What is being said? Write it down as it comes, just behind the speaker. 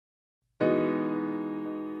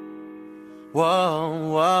Whoa,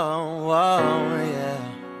 whoa, whoa,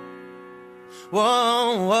 yeah.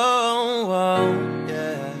 Whoa, whoa, whoa,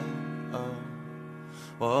 yeah. Oh,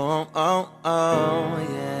 whoa, oh, oh,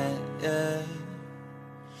 yeah, yeah.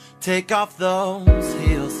 Take off those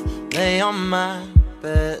heels, lay on my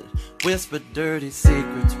bed, whisper dirty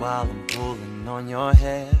secrets while I'm pulling on your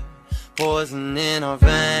hair. Poison in our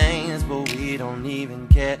veins, but we don't even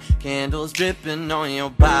care. Candles dripping on your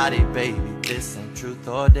body, baby, this ain't truth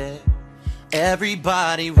or dare.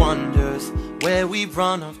 Everybody wonders where we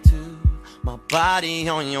run off to. My body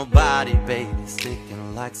on your body, baby,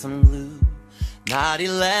 sticking like some glue. Naughty,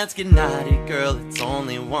 let's get naughty, girl, it's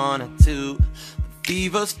only one or two. The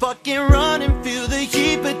fever's fucking running, feel the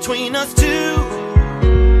heat between us two.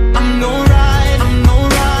 I'm gon' ride, I'm gon'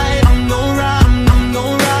 ride, I'm gon' ride, I'm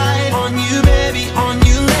gon' ride on you, baby, on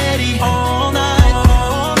you, lady, all night,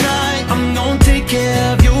 all night. I'm gon' take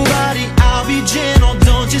care of your body, I'll be gentle,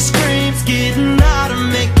 don't you scream. It's getting harder,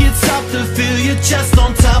 make it stop to feel your chest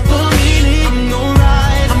on top of me. I'm gon'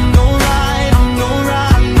 ride, I'm gon' ride, I'm gon'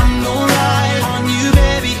 ride, I'm gon' ride on you,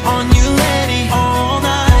 baby, on you, lady, all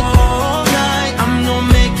night, all night. I'm gon'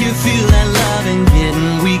 make you feel that love and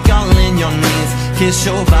getting weak all in your knees. Kiss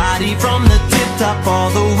your body from the tip top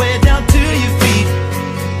all the way down to